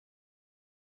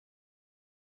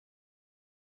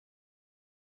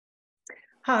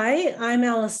Hi, I'm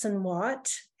Allison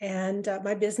Watt, and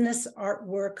my business,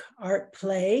 Artwork Art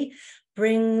Play,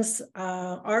 brings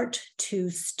art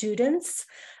to students.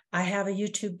 I have a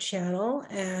YouTube channel,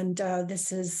 and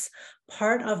this is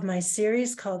part of my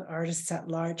series called Artists at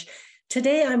Large.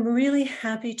 Today, I'm really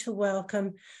happy to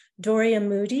welcome Doria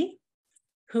Moodie,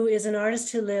 who is an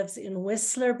artist who lives in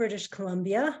Whistler, British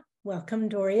Columbia. Welcome,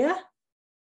 Doria.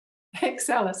 Thanks,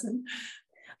 Allison.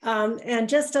 And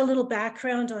just a little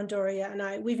background on Doria and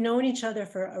I. We've known each other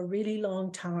for a really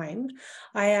long time.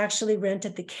 I actually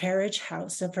rented the carriage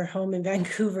house of her home in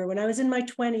Vancouver when I was in my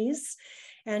 20s.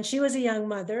 And she was a young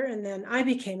mother, and then I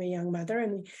became a young mother,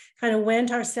 and we kind of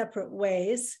went our separate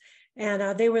ways.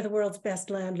 And they were the world's best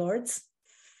landlords.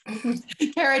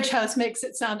 Carriage house makes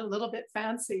it sound a little bit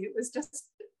fancy. It was just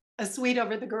a suite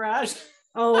over the garage.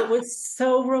 Oh, it was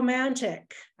so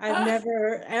romantic. I've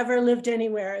never, ever lived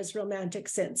anywhere as romantic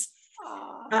since.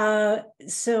 We are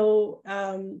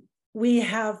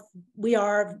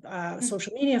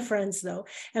social media friends, though,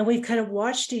 and we've kind of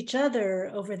watched each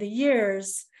other over the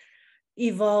years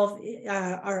evolve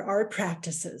our art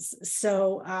practices.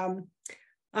 So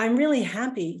I'm really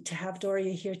happy to have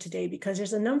Doria here today because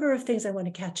there's a number of things I want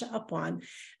to catch up on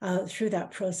through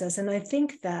that process. And I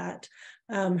think that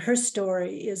her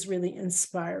story is really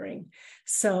inspiring.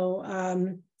 So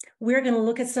we're going to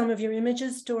look at some of your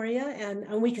images, Doria,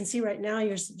 and we can see right now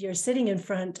you're sitting in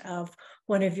front of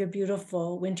one of your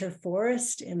beautiful winter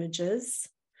forest images.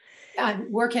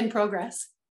 Work in progress.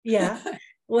 Yeah.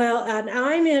 Well,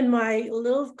 I'm in my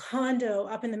little condo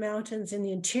up in the mountains in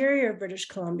the interior of British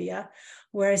Columbia,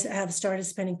 where I have started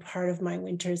spending part of my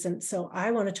winters. And so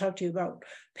I want to talk to you about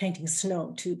painting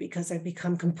snow too, because I've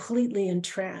become completely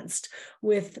entranced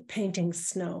with painting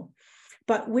snow.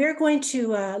 But we're going to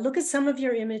look at some of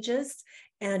your images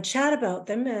and chat about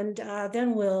them, and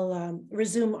then we'll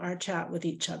resume our chat with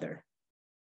each other.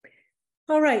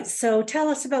 All right, so tell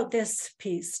us about this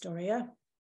piece, Doria.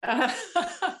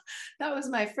 That was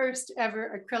my first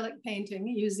ever acrylic painting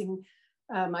using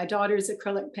my daughter's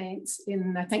acrylic paints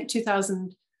in, I think,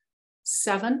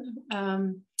 2007.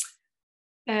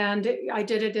 And I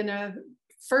did it in a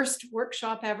first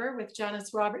workshop ever with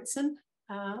Janice Robertson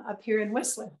up here in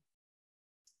Whistler.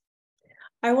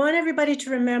 I want everybody to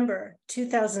remember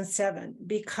 2007,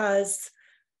 because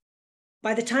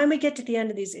by the time we get to the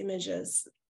end of these images,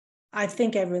 I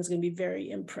think everyone's going to be very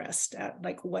impressed at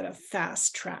what a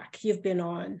fast track you've been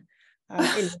on.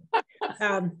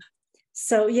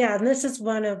 So yeah, and this is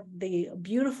one of the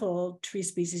beautiful tree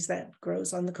species that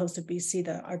grows on the coast of BC,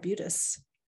 the arbutus,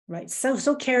 right? So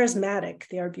charismatic,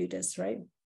 the arbutus, right?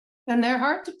 And they're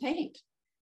hard to paint.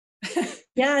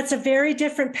 Yeah, it's a very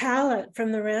different palette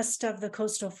from the rest of the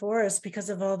coastal forest because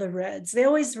of all the reds. They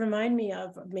always remind me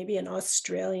of maybe an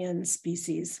Australian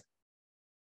species.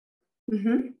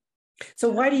 Mm-hmm. So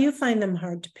why do you find them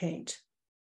hard to paint?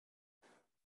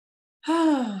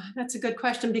 Oh, that's a good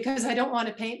question, because I don't want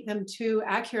to paint them too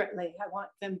accurately. I want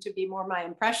them to be more my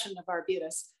impression of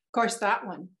arbutus. Of course, that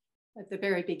one at the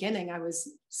very beginning, I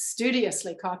was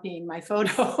studiously copying my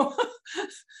photo,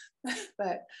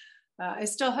 but I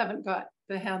still haven't got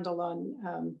the handle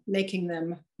on making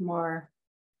them more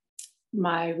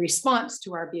my response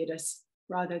to arbutus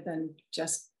rather than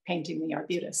just painting the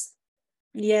arbutus.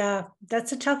 Yeah,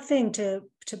 that's a tough thing to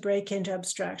break into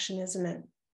abstraction, isn't it?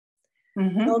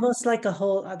 Mm-hmm. Almost like a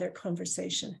whole other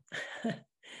conversation.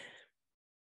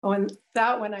 Oh, and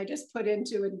that one I just put in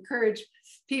to encourage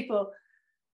people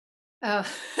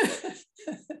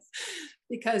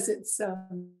because it's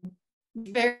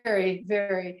very,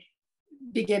 very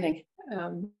beginning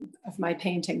of my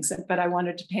paintings, but I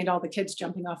wanted to paint all the kids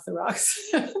jumping off the rocks.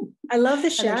 I love the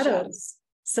shadows.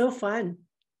 So fun.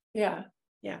 Yeah.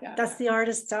 Yeah, that's the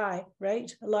artist's eye,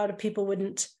 right? A lot of people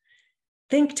wouldn't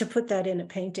think to put that in a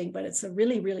painting, but it's a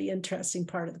really, really interesting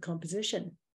part of the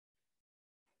composition.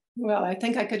 Well, I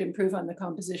think I could improve on the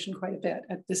composition quite a bit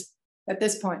at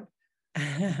this point.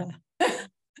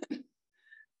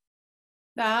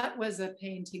 That was a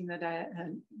painting that I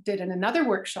did in another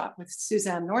workshop with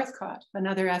Suzanne Northcott,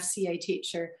 another FCA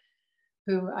teacher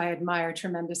who I admire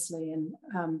tremendously. And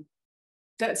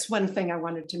that's one thing I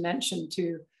wanted to mention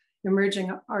to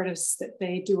emerging artists, that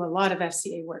they do a lot of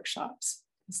FCA workshops.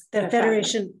 The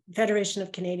Federation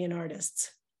of Canadian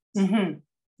Artists. Mm-hmm.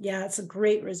 Yeah, it's a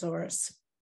great resource.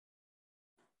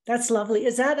 That's lovely.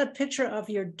 Is that a picture of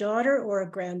your daughter or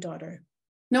a granddaughter?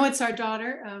 No, it's our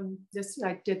daughter.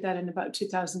 I did that in about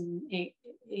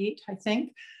 2008, I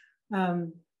think,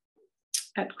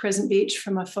 at Crescent Beach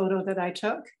from a photo that I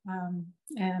took.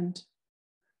 And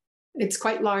it's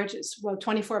quite large. It's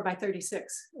 24 by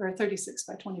 36 or 36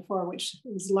 by 24, which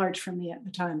was large for me at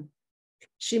the time.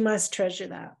 She must treasure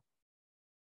that.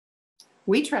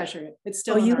 We treasure it. It's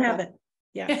still Oh, you in our have book.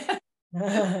 it.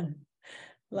 Yeah.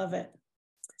 Love it.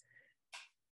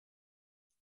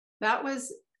 That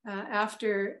was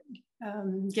after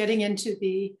getting into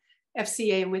the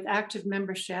FCA with active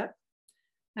membership.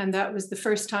 And that was the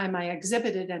first time I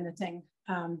exhibited anything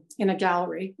in a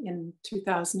gallery in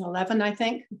 2011, I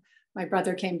think. My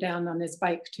brother came down on his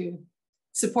bike to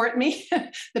support me.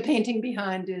 The painting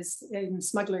behind is in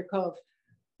Smuggler Cove.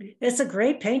 It's a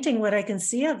great painting, what I can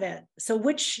see of it. So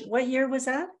what year was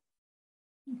that?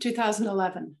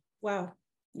 2011. Wow.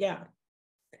 Yeah.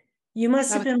 You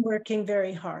must have been working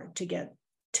very hard to get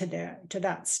to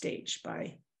that stage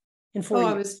in 4 years.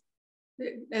 I was,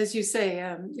 as you say,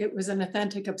 it was an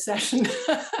authentic obsession.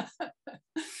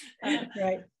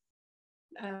 Right.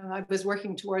 I was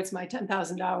working towards my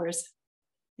 10,000 hours.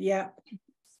 Yeah.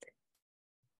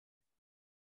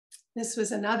 This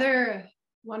was another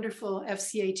wonderful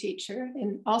FCA teacher.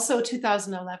 In also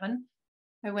 2011,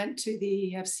 I went to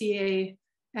the FCA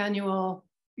annual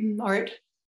art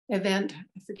event.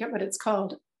 I forget what it's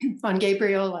called, on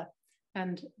Gabriola.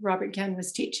 And Robert Genn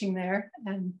was teaching there.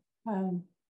 And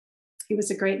he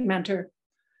was a great mentor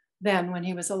then when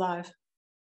he was alive.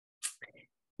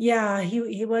 Yeah,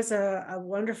 he was a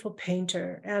wonderful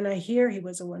painter. And I hear he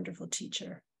was a wonderful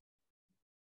teacher.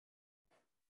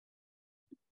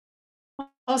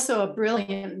 Also a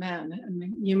brilliant man. I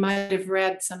mean, you might have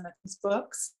read some of his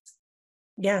books.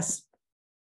 Yes.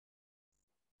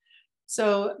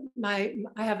 So I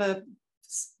have a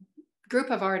group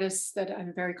of artists that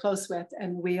I'm very close with,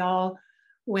 and we all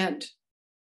went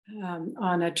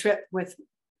on a trip with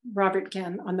Robert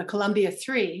Genn on the Columbia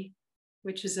 3,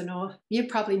 which is you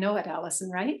probably know it, Allison,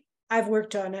 right? I've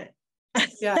worked on it.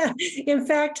 Yeah. In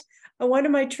fact, one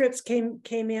of my trips came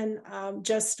in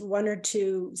just 1 or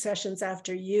 2 sessions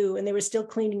after you, and they were still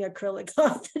cleaning acrylic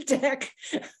off the deck.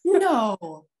 No.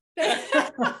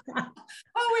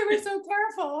 Oh, we were so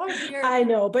careful. Oh, dear. I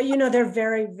know, but they're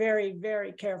very, very,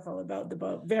 very careful about the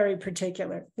boat, very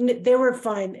particular. They were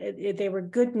fine. They were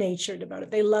good natured about it.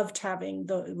 They loved having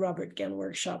the Robert Genn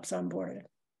workshops on board.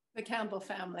 The Campbell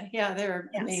family. Yeah,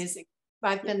 they're amazing.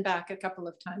 I've been back a couple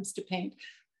of times to paint.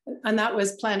 And that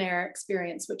was plein air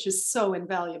experience, which is so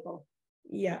invaluable.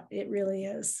 Yeah, it really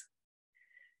is.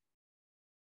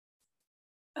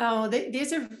 Oh,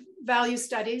 these are value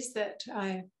studies that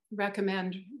I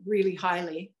recommend really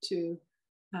highly to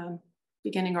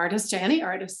beginning artists, to any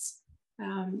artists.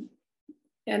 And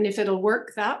if it'll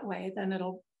work that way, then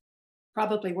it'll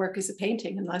probably work as a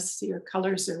painting, unless your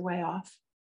colors are way off.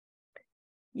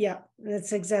 Yeah,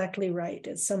 that's exactly right.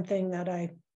 It's something that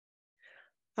I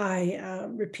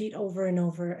repeat over and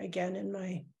over again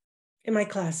in my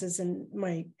classes and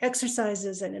my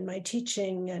exercises and in my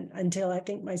teaching, and until I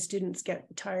think my students get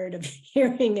tired of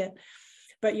hearing it.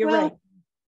 But you're right.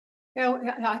 Yeah,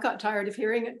 I got tired of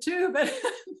hearing it too, but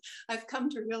I've come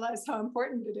to realize how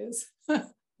important it is.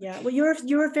 Yeah, well,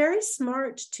 you were very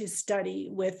smart to study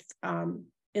with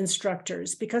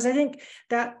instructors, because I think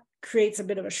that creates a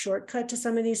bit of a shortcut to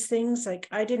some of these things. Like,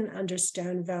 I didn't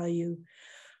understand value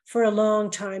for a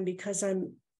long time because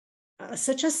I'm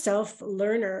such a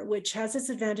self-learner, which has its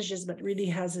advantages, but really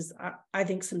has, I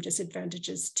think, some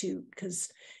disadvantages too, because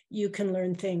you can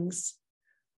learn things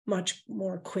much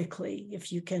more quickly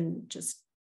if you can just,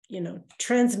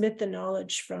 transmit the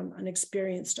knowledge from an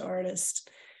experienced artist.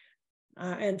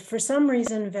 And for some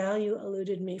reason, value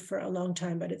eluded me for a long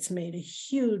time, but it's made a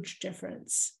huge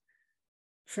difference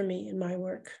for me in my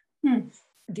work.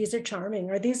 These are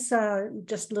charming. Are these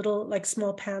just little, like,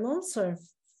 small panels, or?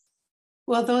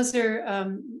 Well, those are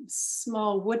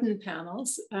small wooden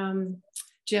panels.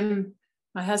 Jim,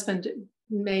 my husband,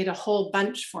 made a whole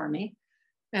bunch for me,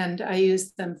 and I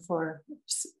used them for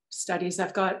studies.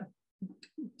 I've got a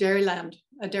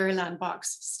Dairyland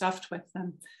box stuffed with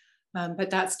them, but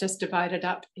that's just divided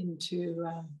up into,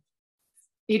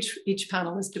 each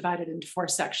panel is divided into 4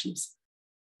 sections.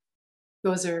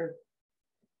 Those are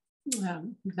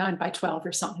 9 by 12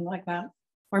 or something like that,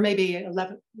 or maybe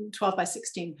 12 by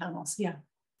 16 panels. Yeah.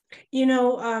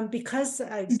 Because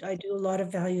I do a lot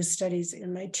of value studies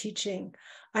in my teaching,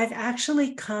 I've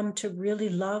actually come to really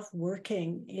love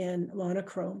working in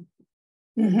monochrome.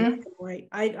 Mm-hmm. White.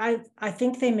 I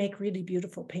think they make really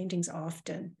beautiful paintings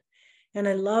often, and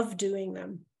I love doing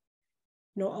them.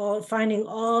 Finding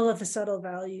all of the subtle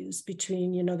values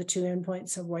between, the 2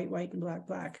 endpoints of white, white, and black,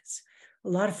 black. It's a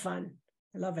lot of fun.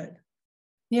 I love it.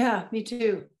 Yeah, me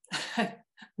too.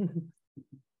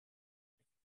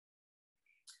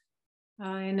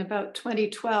 In about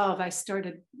 2012, I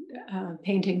started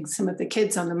painting some of the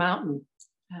kids on the mountain,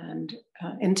 and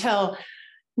until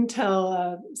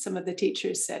until some of the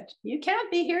teachers said, "You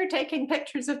can't be here taking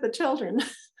pictures of the children,"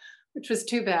 which was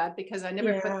too bad because I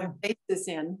never put their faces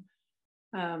in.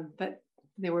 But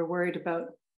they were worried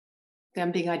about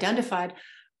them being identified.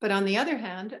 But on the other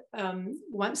hand,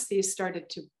 once these started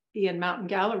to be in mountain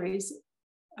galleries,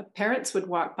 parents would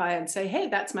walk by and say, "Hey,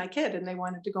 that's my kid," and they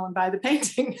wanted to go and buy the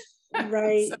painting.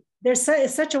 Right. So,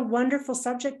 it's such a wonderful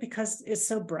subject because it's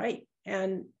so bright,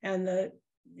 and the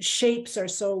shapes are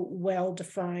so well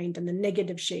defined, and the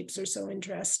negative shapes are so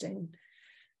interesting.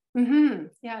 Mm-hmm.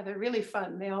 Yeah, they're really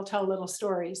fun. They all tell little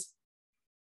stories.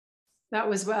 That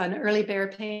was an early bear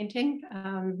painting,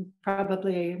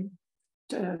 probably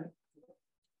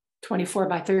 24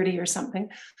 by 30 or something.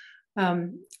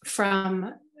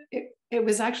 It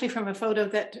was actually from a photo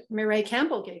that Mireille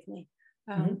Campbell gave me,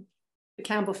 the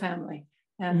Campbell family.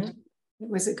 And it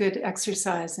was a good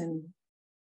exercise in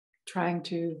trying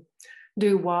to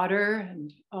do water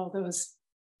and all those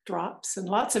drops and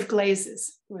lots of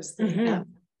glazes was the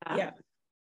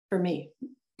for me.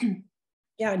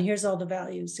 Yeah, and here's all the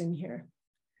values in here.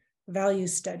 Value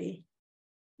study.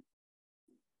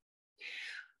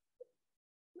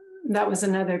 That was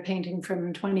another painting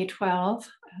from 2012.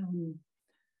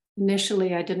 Initially,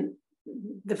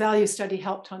 the value study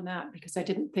helped on that because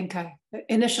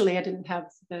initially I didn't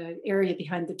have the area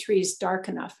behind the trees dark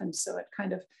enough. And so it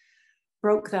kind of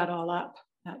broke that all up,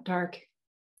 that dark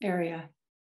area.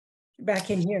 Back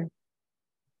in here.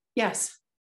 Yes.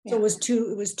 So it was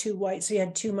too white. So you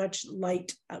had too much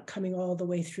light coming all the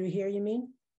way through here, you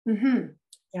mean? Mm-hmm.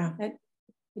 Yeah.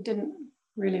 It didn't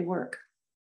really work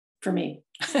for me.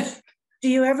 Do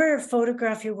you ever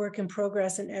photograph your work in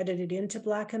progress and edit it into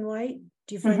black and white?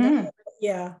 Do you find that?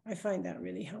 Yeah, I find that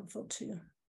really helpful too.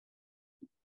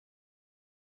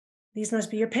 These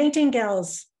must be your painting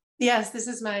gals. Yes, this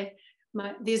is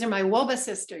these are my Woba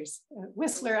sisters,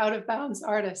 Whistler Out of Bounds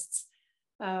artists.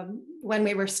 When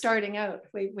we were starting out,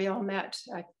 we all met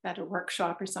at a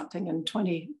workshop or something in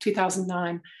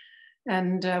 2009.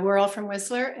 And we're all from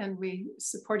Whistler and we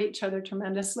support each other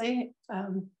tremendously.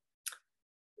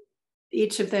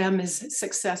 Each of them is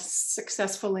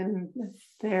successful in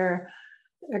their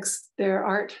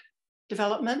art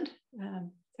development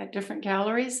at different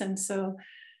galleries. And so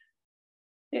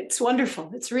it's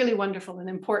wonderful. It's really wonderful and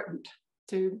important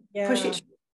to push each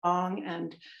other along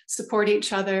and support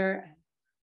each other.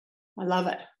 I love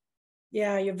it.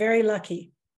 Yeah, you're very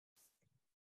lucky.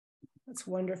 That's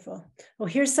wonderful. Well,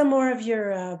 here's some more of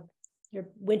your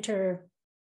winter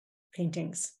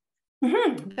paintings.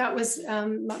 That was,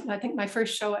 I think, my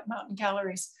first show at Mountain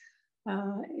Galleries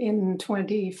in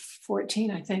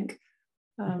 2014, I think.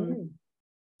 And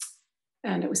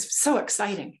it was so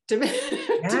exciting to be.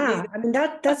 Yeah, I mean,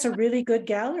 that's a really good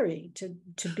gallery. To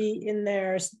be in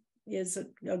there is a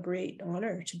great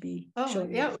honor to be. Oh,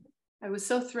 yeah. I was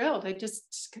so thrilled. I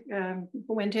just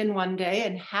went in one day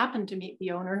and happened to meet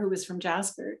the owner who was from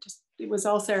Jasper. It was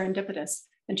all serendipitous.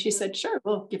 And she said, "Sure,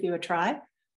 we'll give you a try."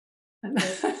 And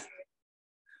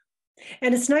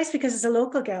it's nice because it's a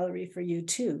local gallery for you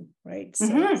too, right?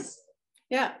 So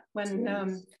yeah,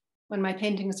 when my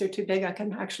paintings are too big, I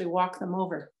can actually walk them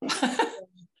over.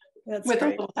 That's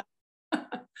great.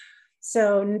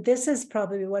 So this is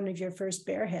probably one of your first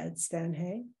bear heads then,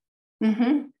 hey?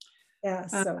 Yeah,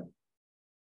 so.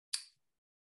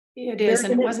 It is,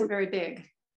 and it wasn't very big.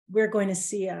 We're going to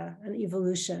see an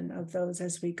evolution of those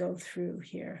as we go through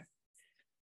here.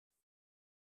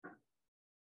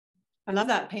 I love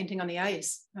that painting on the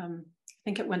ice. I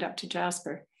think it went up to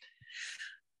Jasper.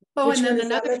 Oh, which and then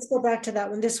another. Let's go back to that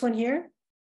one. This one here.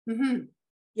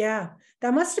 Yeah,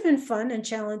 that must have been fun and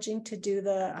challenging to do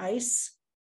the ice.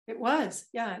 It was.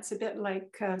 Yeah, it's a bit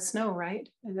like snow, right?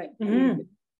 Like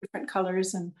different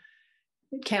colors, and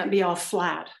it can't be all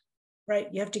flat.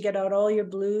 Right. You have to get out all your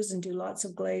blues and do lots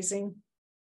of glazing.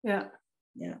 Yeah.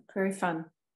 Very fun.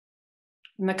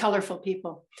 And the colorful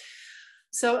people.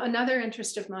 So another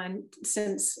interest of mine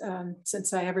since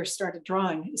I ever started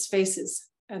drawing is faces.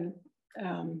 And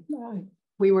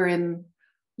we were in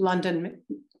London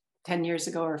 10 years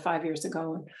ago or 5 years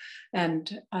ago.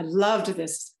 And I loved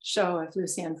this show of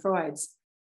Lucienne Freud's,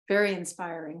 very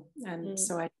inspiring. And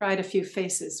so I tried a few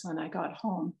faces when I got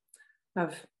home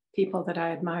of people that I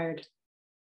admired.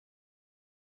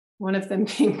 One of them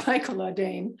being Michael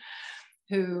Audain,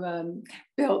 who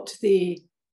built the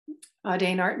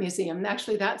Audain Art Museum.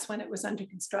 Actually, that's when it was under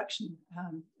construction.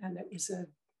 And it was a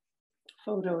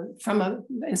photo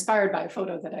inspired by a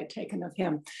photo that I'd taken of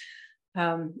him.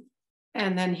 And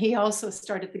then he also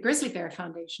started the Grizzly Bear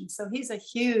Foundation. So he's a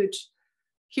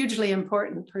hugely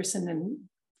important person in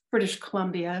British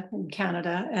Columbia in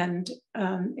Canada and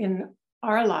in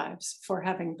our lives for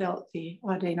having built the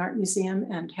Audain Art Museum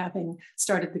and having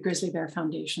started the Grizzly Bear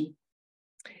Foundation.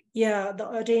 Yeah, the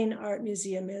Audain Art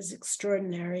Museum is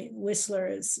extraordinary. Whistler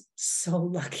is so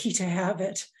lucky to have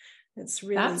it. It's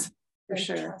really That's for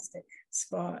fantastic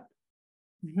spot.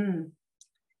 Mm-hmm.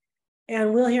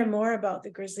 And we'll hear more about the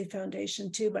Grizzly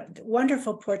Foundation too, but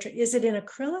wonderful portrait. Is it in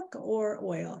acrylic or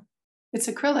oil? It's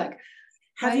acrylic.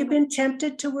 Have you been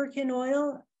tempted to work in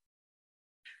oil?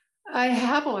 I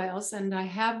have oils and I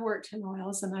have worked in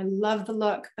oils and I love the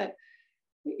look, but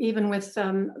even with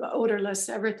odorless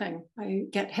everything, I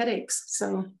get headaches.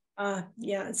 So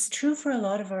yeah, it's true for a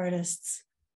lot of artists.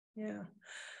 Yeah.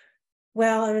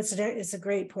 Well, and it's a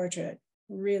great portrait.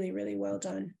 Really, really well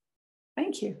done.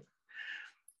 Thank you.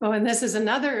 Oh, and this is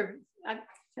another,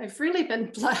 I've really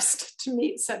been blessed to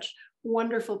meet such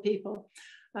wonderful people.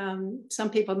 Some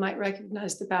people might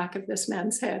recognize the back of this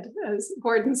man's head as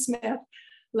Gordon Smith,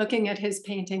 looking at his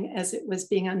painting as it was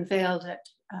being unveiled at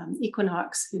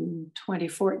Equinox in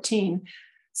 2014.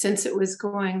 Since it was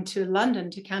going to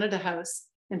London, to Canada House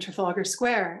in Trafalgar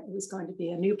Square, it was going to be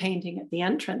a new painting at the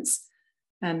entrance.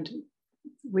 And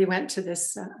we went to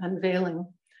this unveiling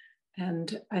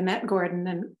and I met Gordon,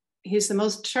 and he's the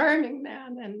most charming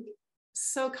man and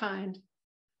so kind.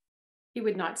 He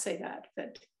would not say that,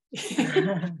 but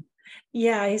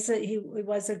yeah, he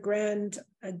was a grand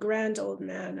old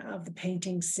man of the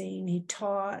painting scene. He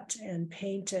taught and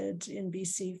painted in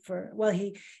BC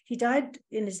he died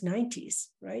in his 90s,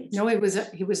 right? No, he was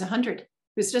 100. He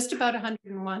was just about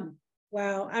 101.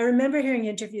 Wow, I remember hearing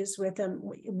interviews with him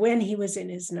when he was in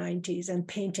his 90s and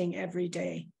painting every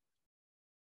day.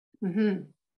 Mm-hmm.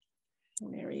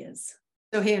 There he is.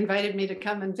 So he invited me to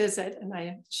come and visit, and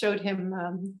I showed him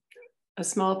a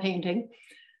small painting.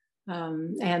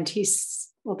 And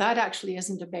well, that actually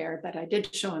isn't a bear, but I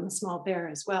did show him a small bear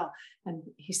as well. And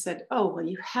he said, oh, well,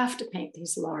 you have to paint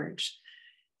these large.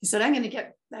 He said, I'm going to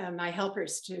get my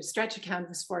helpers to stretch a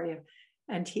canvas for you.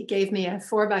 And he gave me a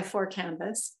 4x4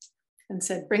 canvas and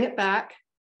said, bring it back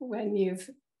when you've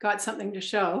got something to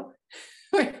show,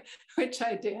 which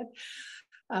I did.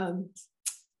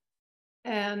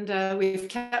 And we've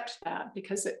kept that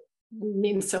because it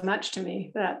means so much to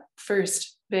me, that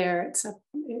first bear. It's up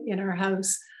in our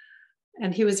house.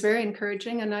 And he was very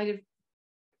encouraging, and I've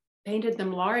painted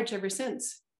them large ever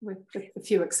since, with a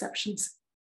few exceptions.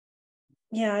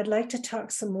 Yeah, I'd like to talk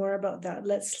some more about that.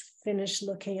 Let's finish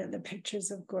looking at the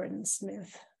pictures of Gordon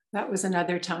Smith. That was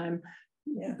another time,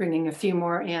 bringing a few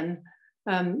more in.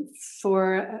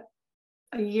 For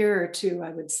a year or two, I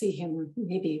would see him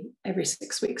maybe every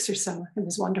 6 weeks or so. It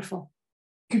was wonderful.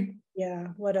 Yeah,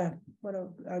 what a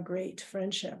great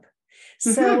friendship.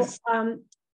 So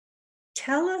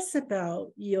tell us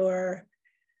about your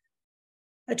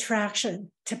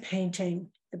attraction to painting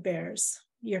the bears,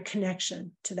 your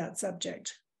connection to that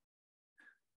subject.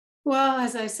 Well,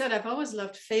 as I said, I've always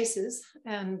loved faces,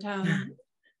 and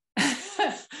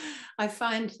I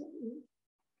find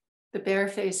the bear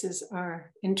faces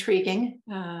are intriguing.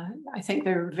 I think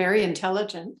they're very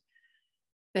intelligent.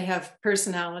 They have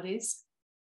personalities,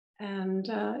 and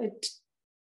it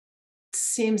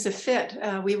seems a fit.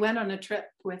 We went on a trip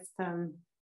with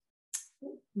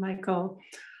Michael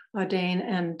Audain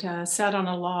and sat on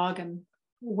a log and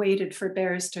waited for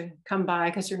bears to come by,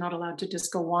 because you're not allowed to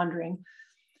just go wandering.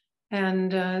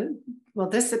 And well,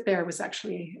 this bear was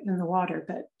actually in the water,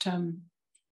 but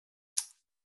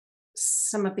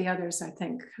some of the others, I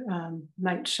think,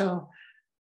 might show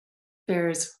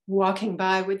bears walking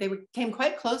by. They came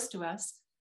quite close to us,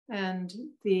 and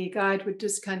the guide would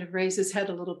just kind of raise his head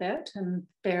a little bit, and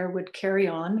bear would carry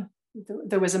on.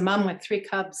 There was a mom with 3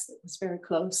 cubs that was very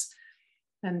close,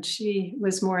 and she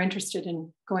was more interested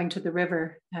in going to the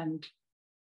river and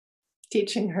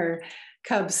teaching her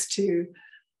cubs to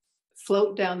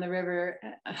float down the river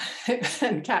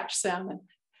and catch salmon.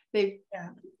 They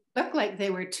looked like they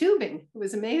were tubing. It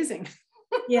was amazing.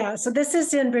 Yeah, so this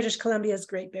is in British Columbia's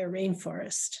Great Bear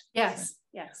Rainforest. Yes,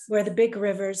 yes. Where the big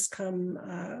rivers come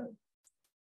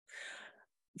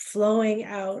flowing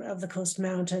out of the coast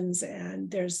mountains,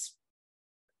 and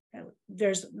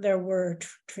there were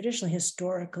traditionally,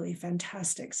 historically,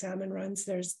 fantastic salmon runs.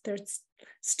 There's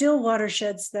still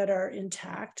watersheds that are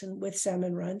intact and with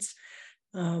salmon runs,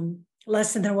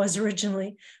 less than there was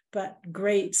originally, but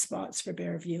great spots for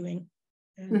bear viewing.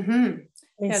 And,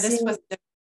 yeah, this was,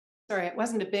 sorry, it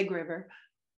wasn't a big river,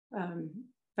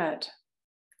 but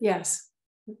yes,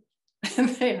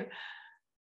 there.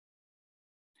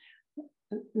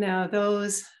 Now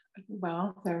those,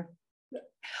 well, they're,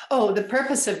 oh, the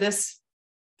purpose of this,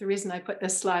 the reason I put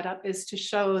this slide up is to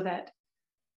show that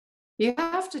you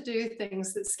have to do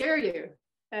things that scare you.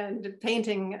 and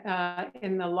painting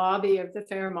in the lobby of the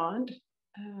Fairmont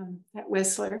at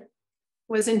Whistler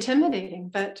was intimidating,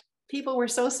 but people were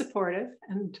so supportive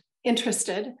and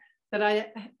interested that I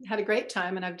had a great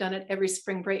time, and I've done it every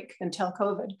spring break until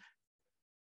COVID.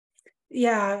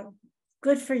 Yeah,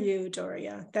 good for you,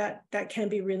 Doria. That can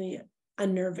be really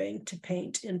unnerving to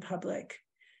paint in public.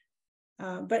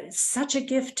 But it's such a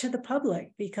gift to the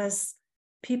public because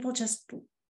people just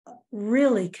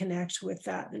really connect with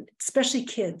that, especially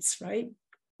kids, right?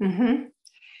 Mm-hmm.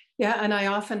 Yeah, and I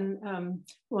often,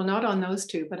 well, not on those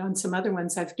two, but on some other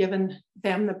ones, I've given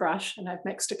them the brush and I've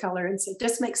mixed a color and said,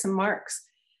 just make some marks.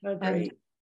 Oh, great.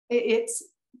 And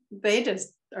they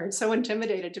just are so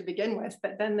intimidated to begin with,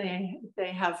 but then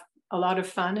they have a lot of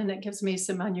fun, and it gives me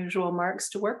some unusual marks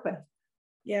to work with.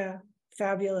 Yeah,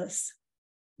 fabulous.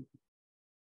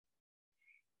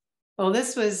 Well,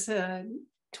 this was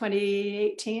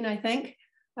 2018, I think.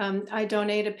 I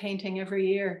donate a painting every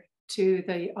year to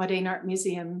the Audain Art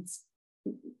Museum's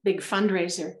big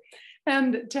fundraiser.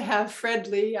 And to have Fred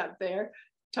Lee up there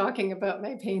talking about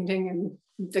my painting and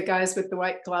the guys with the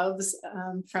white gloves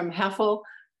from Heffel,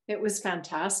 it was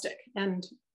fantastic. And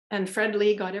Fred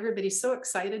Lee got everybody so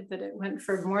excited that it went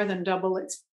for more than double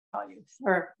its value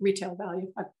or retail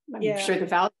value. I'm sure the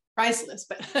value is priceless,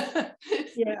 but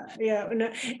yeah. No,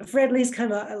 Fred Lee's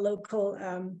kind of a local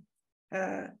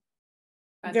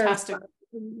fantastic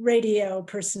radio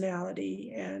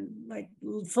personality and like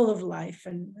full of life,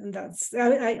 and that's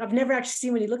I've never actually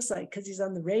seen what he looks like because he's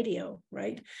on the radio,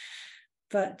 right?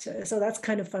 But so that's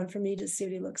kind of fun for me to see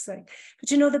what he looks like.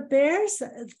 But you know, the bears'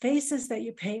 faces that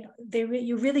you paint,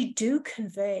 you really do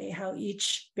convey how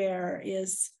each bear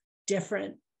is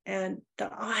different, and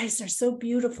the eyes are so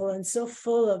beautiful and so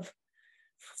full of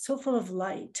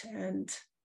light and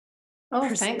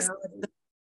personality.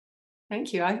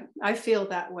 Thank you. I feel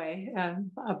that way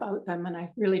about them, and I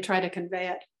really try to convey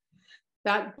it.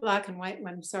 That black and white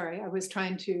one, sorry, I was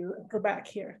trying to go back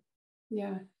here.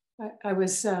 Yeah, I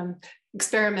was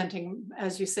experimenting,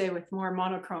 as you say, with more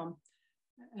monochrome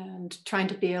and trying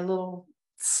to be a little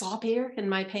sloppier in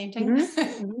my painting.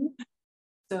 Mm-hmm.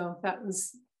 So that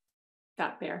was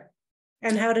that bear.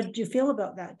 And how did you feel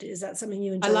about that? Is that something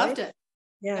you enjoyed? I loved it.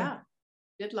 Yeah.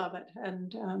 Did love it,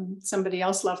 and somebody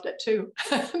else loved it too.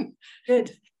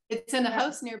 Good. It's in a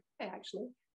house nearby, actually.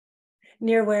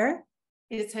 Near where?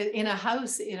 It's in a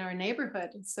house in our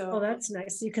neighborhood. So that's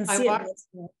nice. You can see it.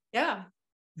 Yeah.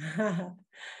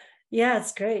 Yeah,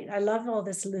 it's great. I love all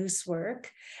this loose work,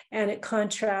 and it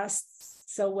contrasts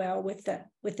so well with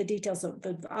the details of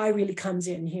the eye. Really comes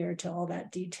in here to all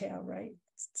that detail, right?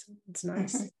 It's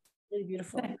nice. Mm-hmm. Really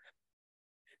beautiful.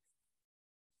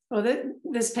 Well,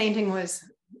 this painting was,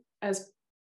 as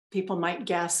people might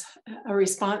guess, a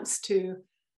response to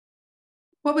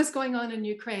what was going on in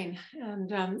Ukraine.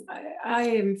 And I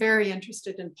am very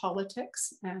interested in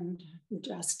politics and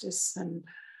justice and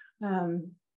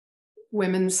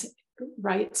women's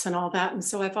rights and all that. And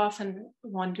so I've often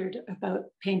wondered about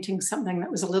painting something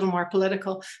that was a little more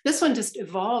political. This one just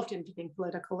evolved into being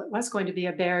political. It was going to be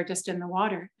a bear just in the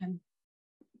water, and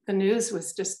the news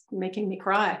was just making me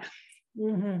cry.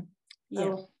 Mm-hmm. Yeah,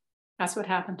 so that's what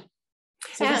happened.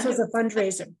 So this was a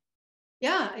fundraiser.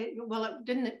 Yeah, it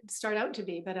didn't start out to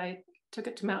be, but I took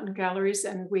it to Mountain Galleries,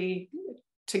 and we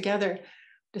together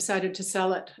decided to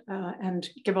sell it and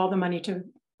give all the money to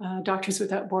Doctors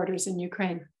Without Borders in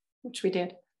Ukraine, which we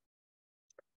did.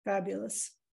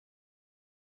 Fabulous.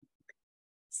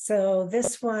 So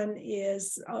this one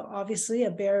is obviously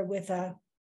a bear with a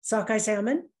sockeye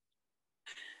salmon.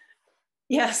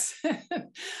 Yes.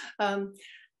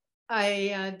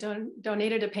 I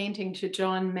donated a painting to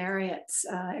John Marriott's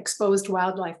Exposed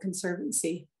Wildlife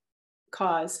Conservancy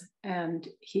cause, and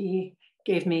he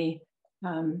gave me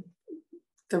the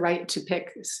right to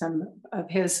pick some of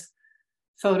his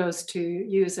photos to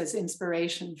use as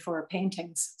inspiration for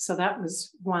paintings. So that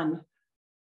was one.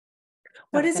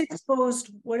 What is exposed?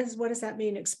 What does that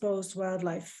mean? Exposed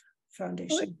Wildlife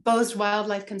Foundation. Exposed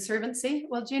Wildlife Conservancy.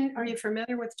 Well, Jean, are you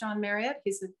familiar with John Marriott?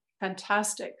 He's a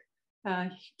fantastic,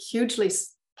 hugely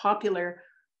popular,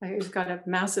 he's got a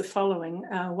massive following,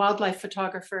 wildlife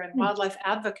photographer and wildlife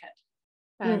advocate.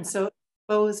 And so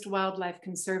Exposed Wildlife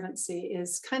Conservancy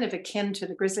is kind of akin to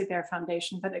the Grizzly Bear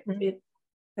Foundation, but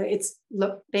it's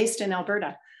based in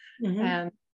Alberta.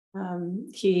 And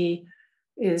he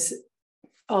is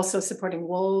also supporting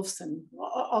wolves and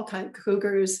all kinds of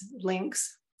cougars,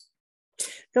 lynx.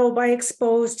 So by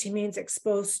exposed, he means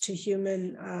exposed to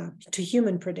human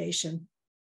predation.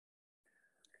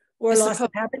 Or loss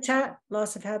of habitat?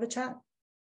 Loss of habitat?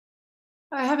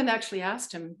 I haven't actually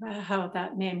asked him how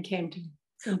that name came to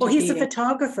Oh, he's a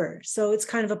photographer, so it's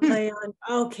kind of a play on.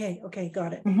 Okay,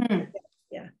 got it.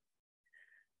 Yeah,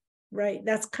 right.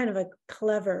 That's kind of a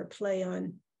clever play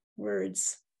on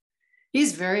words.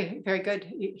 He's very, very good.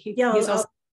 He's also.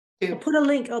 I'll put a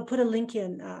link. I'll put a link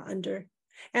in under,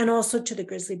 and also to the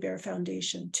Grizzly Bear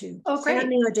Foundation too. Oh, great!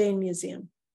 And the Ordain Museum.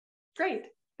 Great,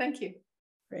 thank you.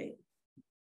 Great.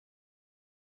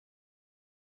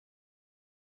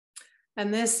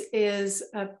 And this is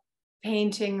a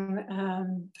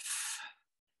painting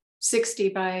 60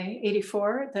 by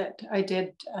 84 that I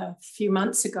did a few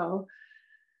months ago.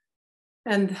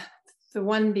 And the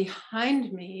one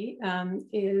behind me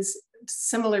is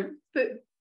similar, but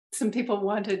some people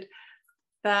wanted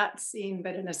that scene,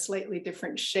 but in a slightly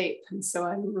different shape. And so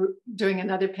I'm doing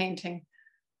another painting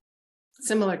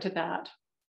similar to that.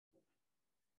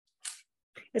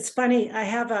 It's funny, I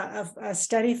have a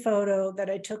study photo that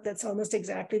I took that's almost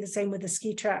exactly the same with the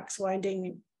ski tracks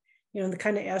winding, you know, the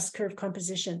kind of S-curve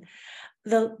composition.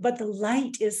 But the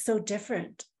light is so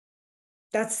different.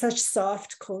 That's such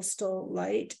soft coastal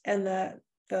light. And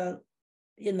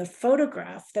in the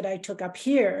photograph that I took up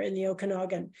here in the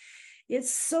Okanagan,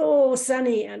 it's so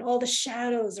sunny and all the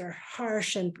shadows are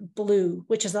harsh and blue,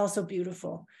 which is also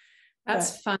beautiful.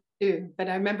 That's fun too. But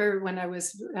I remember when I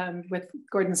was with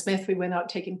Gordon Smith, we went out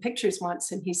taking pictures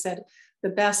once, and he said the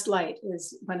best light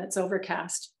is when it's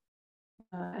overcast,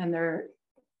 and they're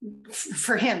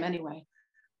for him anyway.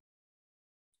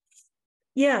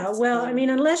 Yeah, well, I mean,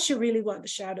 unless you really want the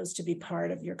shadows to be part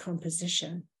of your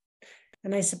composition,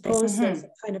 and I suppose there's a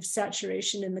kind of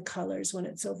saturation in the colors when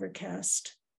it's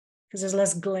overcast because there's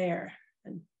less glare,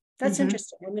 and that's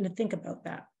interesting. I'm going to think about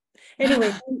that.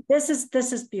 Anyway, this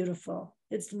is beautiful.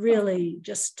 It's really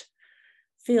just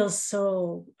feels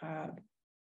so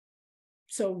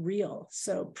so real,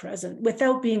 so present,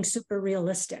 without being super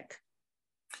realistic.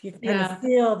 You can kind of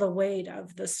feel the weight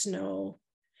of the snow.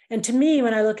 And to me,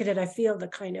 when I look at it, I feel the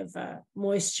kind of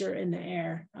moisture in the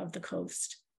air of the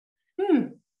coast.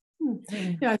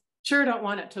 Yeah, I sure don't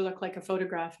want it to look like a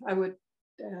photograph. I would,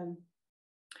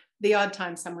 the odd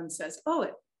time someone says, oh,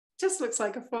 it just looks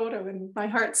like a photo, and my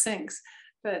heart sinks.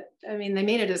 But I mean, they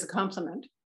mean it as a compliment.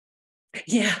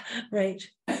 Yeah, right.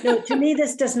 No, to me,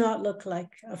 this does not look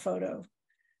like a photo.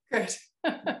 Good.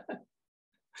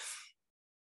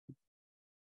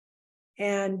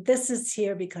 And this is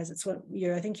here because it's what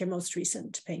I think your most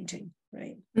recent painting,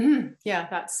 right? Yeah,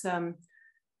 that's a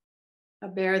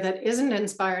bear that isn't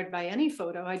inspired by any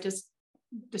photo. I just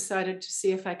decided to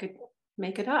see if I could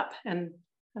make it up and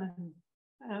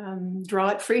draw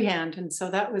it freehand. And so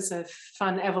that was a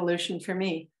fun evolution for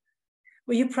me.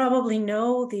 Well, you probably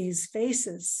know these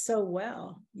faces so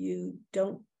well. You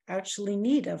don't actually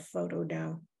need a photo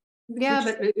now. Yeah,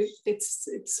 but it's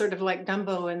sort of like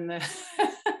Dumbo and the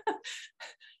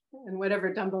and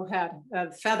whatever Dumbo had,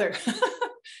 a feather.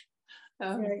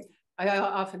 Right. I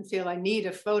often feel I need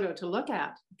a photo to look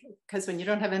at, because when you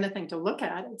don't have anything to look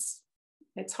at,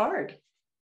 it's hard.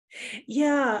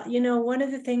 Yeah, you know, one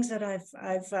of the things that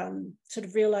I've sort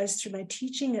of realized through my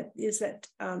teaching is that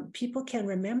people can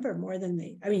remember more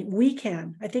than we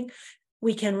can. I think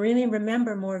we can really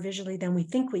remember more visually than we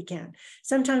think we can.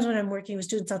 Sometimes when I'm working with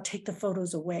students, I'll take the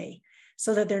photos away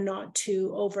so that they're not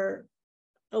too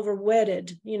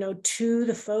over-wedded, you know, to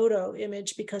the photo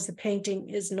image, because the painting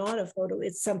is not a photo.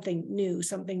 It's something new,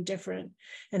 something different,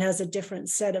 and has a different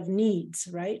set of needs,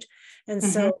 right? And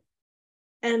so,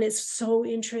 and it's so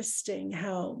interesting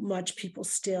how much people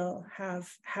still have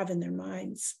in their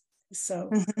minds.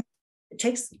 So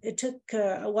it took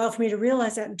a while for me to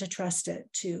realize that and to trust it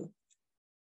too.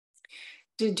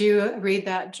 Did you read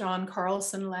that John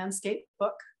Carlson landscape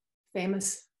book?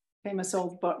 Famous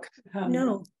old book.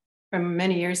 No. From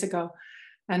many years ago.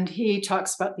 And he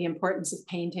talks about the importance of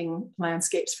painting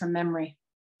landscapes from memory.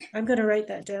 I'm going to write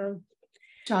that down.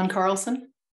 John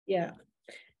Carlson? Yeah.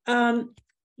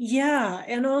 Yeah.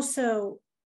 And also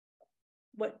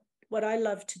what I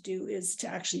love to do is to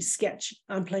actually sketch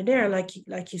on plein air, like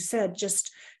you said, just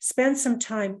spend some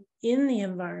time in the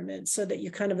environment so that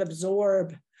you kind of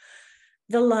absorb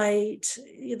the light,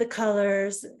 the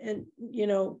colors. And, you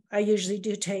know, I usually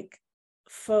do take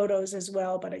photos as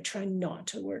well, but I try not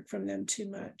to work from them too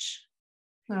much.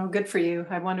 Oh, good for you.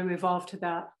 I want to evolve to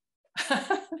that.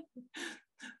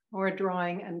 More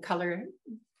drawing and color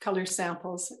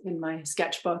samples in my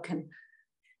sketchbook, and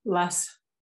less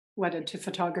wedded to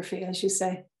photography, as you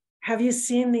say. Have you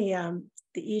seen the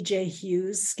E.J.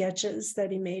 Hughes sketches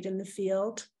that he made in the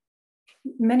field?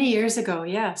 Many years ago,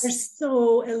 yes. They're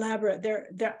so elaborate.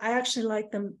 I actually like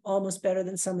them almost better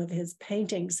than some of his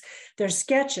paintings. They're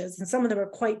sketches, and some of them are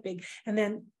quite big. And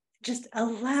then just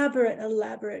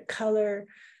elaborate color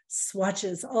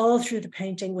swatches all through the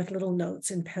painting with little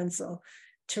notes in pencil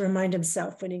to remind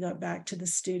himself when he got back to the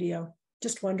studio.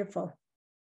 Just wonderful.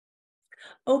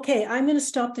 Okay, I'm going to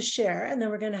stop the share and then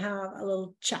we're going to have a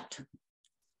little chat.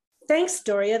 Thanks,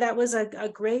 Doria. That was a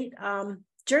great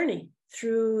journey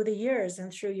through the years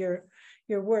and through your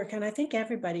work. And I think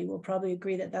everybody will probably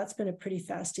agree that that's been a pretty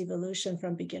fast evolution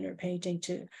from beginner painting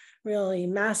to really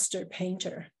master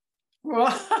painter.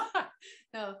 Well,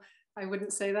 no, I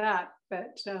wouldn't say that,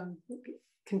 but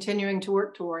continuing to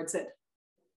work towards it.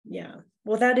 Yeah,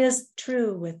 well, that is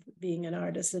true with being an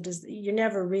artist. It is, you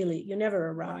never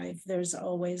arrive. There's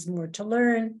always more to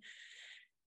learn.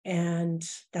 And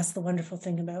that's the wonderful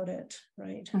thing about it,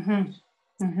 right? Mm-hmm.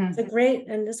 Mm-hmm. It's a great,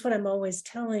 and that's what I'm always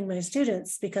telling my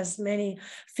students, because many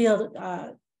feel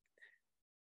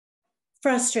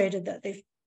frustrated that they've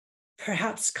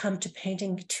perhaps come to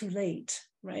painting too late,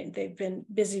 right? They've been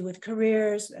busy with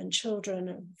careers and children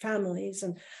and families,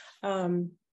 and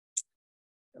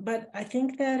but I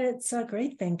think that it's a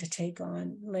great thing to take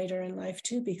on later in life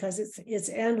too, because it's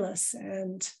endless,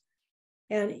 and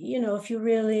you know, if you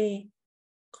really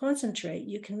concentrate,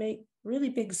 you can make really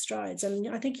big strides. And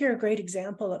I think you're a great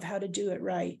example of how to do it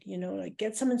right. You know, like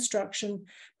get some instruction,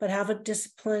 but have a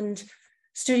disciplined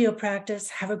studio practice,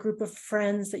 have a group of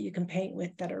friends that you can paint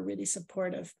with that are really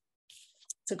supportive.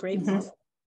 It's a great model.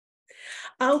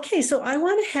 Okay, so I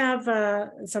want to have I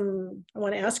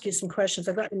want to ask you some questions.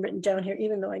 I've got them written down here,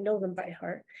 even though I know them by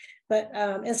heart. But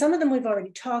and some of them we've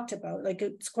already talked about. Like,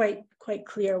 it's quite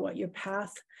clear what your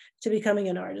path to becoming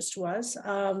an artist was.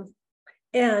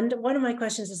 And one of my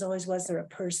questions is always, was there a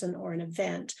person or an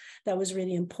event that was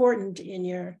really important in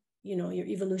your, you know, your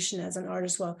evolution as an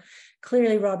artist? Well,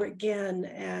 clearly Robert Gann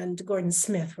and Gordon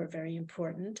Smith were very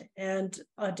important, and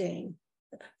Audain.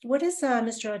 What is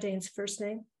Mr. Audain's first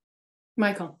name?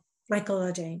 Michael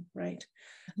Audain, right.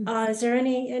 Is there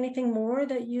anything more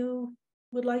that you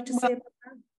would like to say about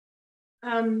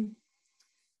that?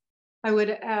 I would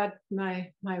add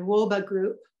my WOBA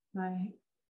group, my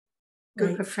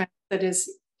group of friends, that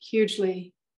is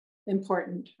hugely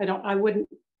important. I wouldn't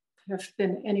have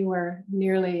been anywhere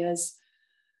nearly as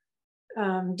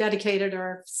dedicated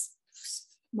or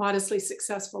modestly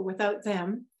successful without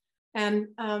them. And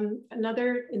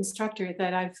another instructor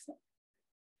that I've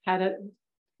had a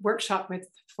workshop with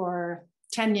for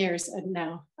 10 years and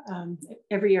now,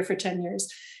 every year for 10 years,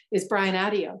 is Brian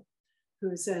Adio,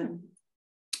 who's an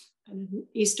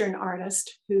Eastern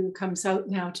artist who comes out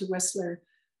now to Whistler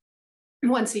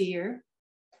once a year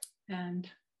and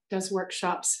does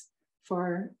workshops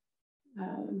for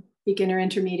beginner,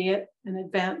 intermediate, and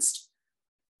advanced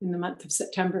in the month of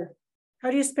September. How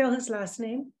do you spell his last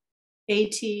name?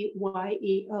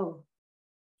 Atyo.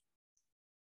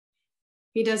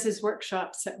 He does his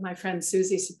workshops at my friend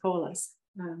Susie Cipola's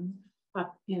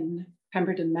up in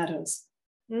Pemberton Meadows.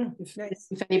 Nice.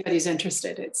 If anybody's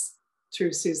interested, it's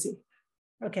through Susie.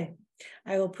 Okay,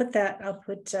 I will put that, I'll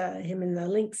put him in the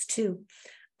links too.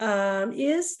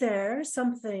 Is there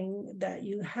something that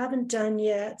you haven't done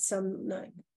yet, some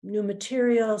new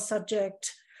material,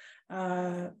 subject,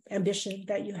 ambition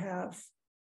that you have?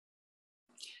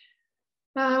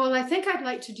 Well, I think I'd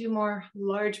like to do more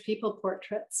large people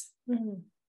portraits,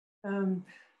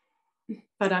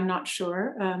 but I'm not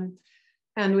sure.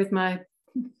 And with my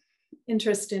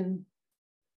interest in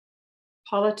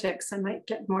politics, I might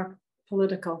get more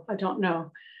political. I don't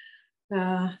know.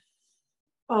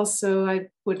 Also, I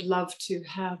would love to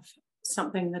have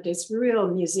something that is real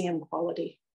museum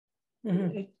quality.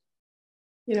 You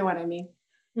know what I mean?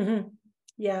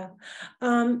 Yeah.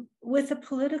 With the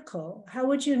political, how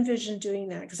would you envision doing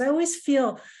that? Because I always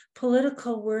feel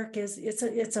political work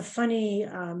it's a funny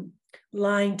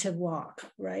line to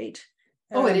walk, right?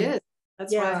 Oh, it is.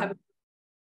 That's why I haven't.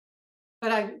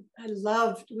 But I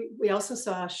loved. We also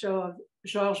saw a show of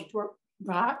Georges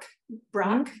Braque,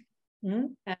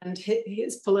 and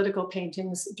his political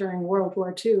paintings during World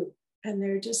War II, and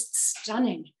they're just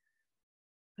stunning.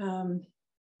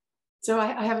 So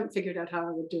I haven't figured out how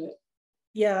I would do it.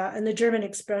 Yeah, and the German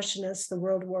expressionists, the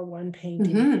World War I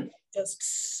painting,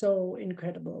 just so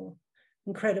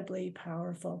incredibly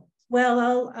powerful.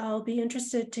 Well, I'll be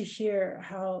interested to hear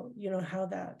how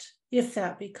that, if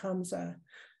that becomes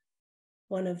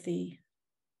one of the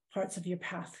parts of your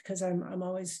path, because I'm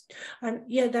always,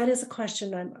 that is a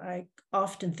question I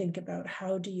often think about.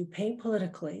 How do you paint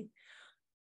politically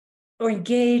or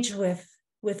engage with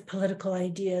political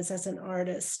ideas as an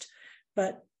artist?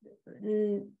 But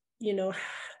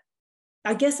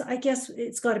I guess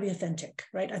it's got to be authentic,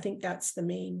 right? I think that's the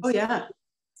main. Oh yeah,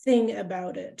 thing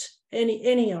about it.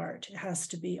 Any art has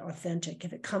to be authentic.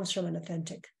 If it comes from an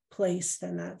authentic place,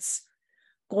 then that's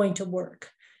going to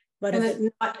work. But and if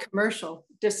it's not commercial,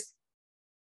 just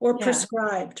or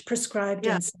prescribed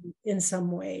Yeah. in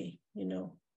some way, you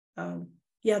know.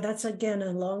 Yeah, that's again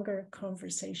a longer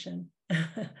conversation.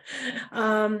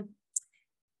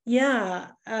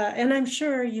 Yeah, and I'm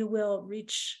sure you will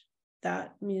reach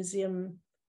that museum.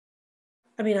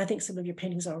 I mean, I think some of your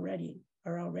paintings are already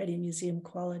museum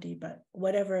quality, but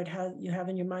whatever it has you have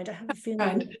in your mind, I have a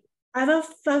feeling. I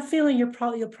have a feeling you'll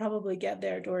probably get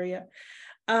there, Doria.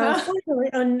 Finally,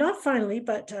 not finally,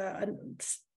 but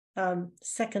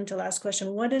second to last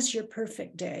question. What is your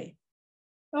perfect day?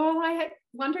 Oh, I had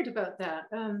wondered about that.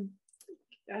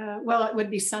 Well, it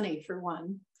would be sunny for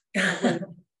one.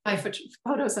 My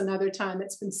photos another time.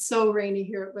 It's been so rainy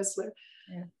here at Whistler.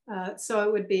 Yeah. So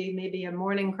it would be maybe a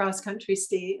morning cross-country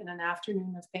ski and an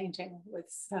afternoon of painting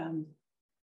with, and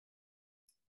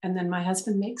then my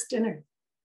husband makes dinner.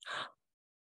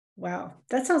 Wow,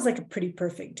 that sounds like a pretty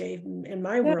perfect day in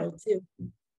my world too.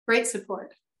 Great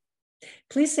support.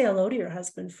 Please say hello to your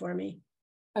husband for me.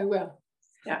 I will.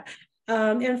 Yeah.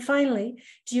 And finally,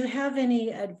 do you have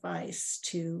any advice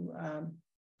to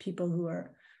people who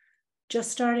are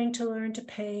just starting to learn to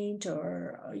paint,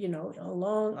 or you know,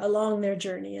 along their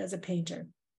journey as a painter?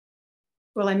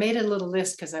 Well, I made a little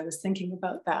list because I was thinking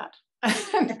about that.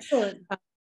 Excellent.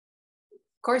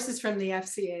 Courses from the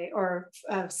FCA or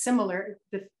similar,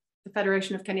 the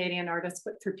Federation of Canadian Artists,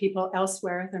 but for people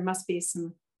elsewhere, there must be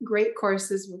some great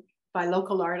courses by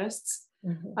local artists.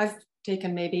 Mm-hmm. I've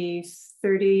taken maybe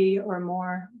 30 or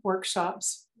more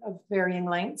workshops of varying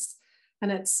lengths,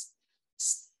 and it's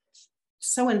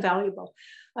so invaluable.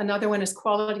 Another one is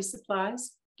quality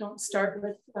supplies. Don't start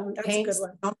with paints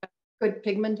that don't have good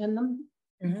pigment in them.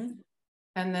 Mm-hmm.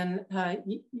 And then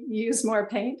use more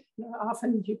paint.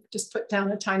 Often you just put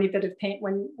down a tiny bit of paint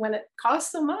when it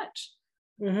costs so much.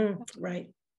 Mm-hmm. Right.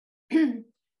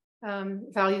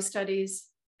 Value studies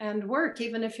and work,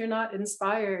 even if you're not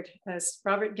inspired. As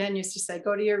Robert Genn used to say,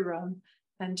 go to your room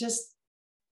and just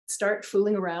start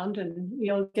fooling around and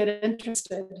you'll get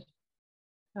interested.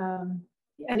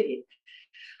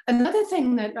 Another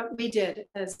thing that we did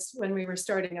as when we were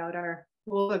starting out our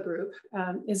WOLA group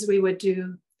is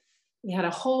we had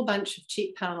a whole bunch of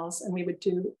cheap panels, and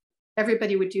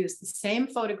everybody would use the same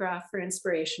photograph for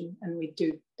inspiration, and we'd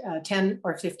do 10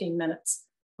 or 15 minutes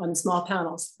on small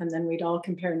panels, and then we'd all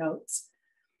compare notes.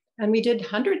 And we did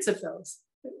hundreds of those.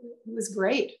 It was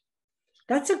great.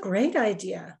 That's a great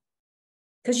idea,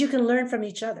 because you can learn from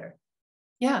each other.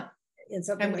 Yeah. In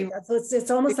something like that. So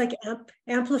it's almost like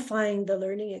amplifying the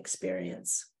learning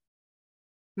experience.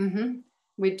 Mm-hmm.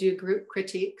 We do group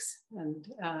critiques, and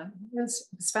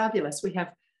it's fabulous. We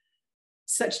have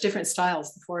such different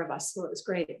styles, the four of us, so it was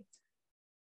great.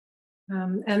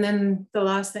 And then the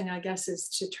last thing, I guess, is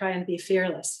to try and be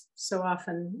fearless. So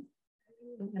often,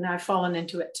 and I've fallen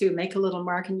into it too, make a little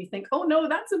mark and you think, oh no,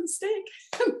 that's a mistake.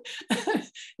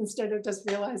 Instead of just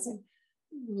realizing,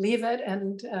 leave it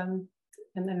and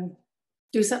then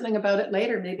do something about it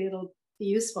later. Maybe it'll be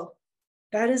useful.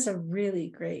 That is a really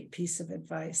great piece of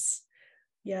advice.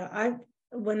 Yeah,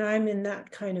 when I'm in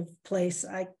that kind of place,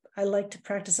 I like to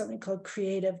practice something called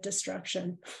creative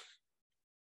destruction,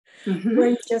 mm-hmm. where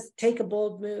you just take a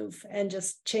bold move and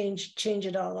just change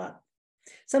it all up.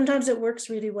 Sometimes it works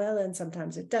really well, and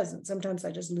sometimes it doesn't. Sometimes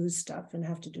I just lose stuff and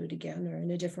have to do it again or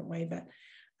in a different way. But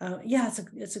yeah,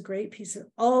 it's a great piece of.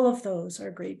 All of those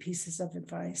are great pieces of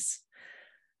advice.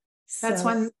 That's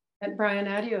one that Brian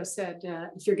Adio said.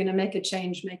 If you're going to make a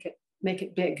change, make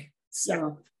it big.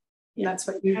 So that's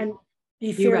what you and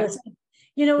be fearless.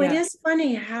 You know, it is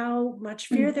funny how much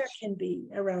fear there can be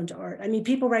around art. I mean,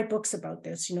 people write books about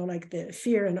this, you know, like the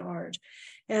fear in art.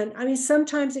 And I mean,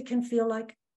 sometimes it can feel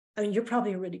like, I mean, you're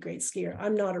probably a really great skier.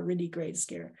 I'm not a really great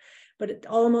skier, but it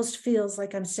almost feels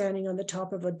like I'm standing on the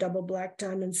top of a double black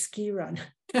diamond ski run.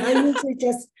 I usually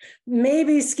just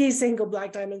maybe ski single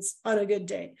black diamonds on a good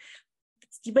day.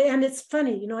 And it's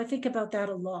funny, you know, I think about that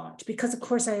a lot because, of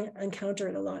course, I encounter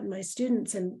it a lot in my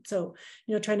students. And so,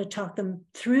 you know, trying to talk them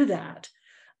through that.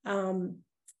 And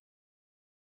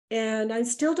I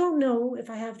still don't know if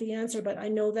I have the answer, but I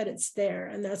know that it's there.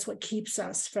 And that's what keeps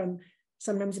us from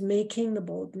sometimes making the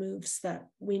bold moves that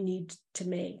we need to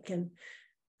make. And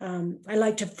I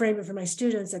like to frame it for my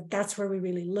students that that's where we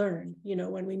really learn, you know,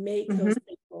 when we make those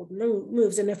big bold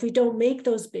moves. And if we don't make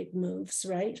those big moves,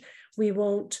 right,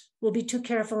 we'll be too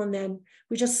careful, and then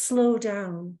we just slow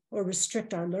down or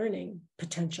restrict our learning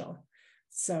potential.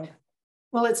 So,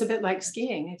 well, it's a bit like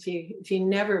skiing. If you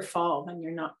never fall, then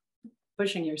you're not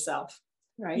pushing yourself,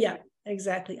 right? Yeah,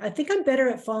 exactly. I think I'm better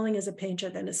at falling as a painter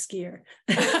than a skier.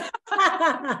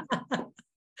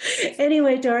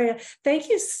 Anyway, Doria, thank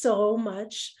you so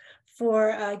much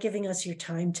for giving us your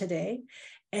time today.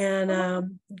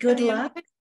 And good luck.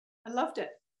 I loved it.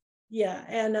 Yeah,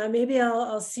 and maybe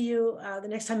I'll see you the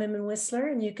next time I'm in Whistler,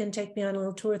 and you can take me on a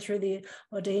little tour through the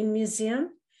Audain Museum.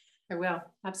 I will,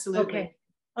 absolutely. Okay.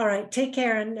 All right, take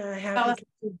care, and have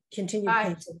you continue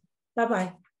painting.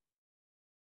 Bye-bye.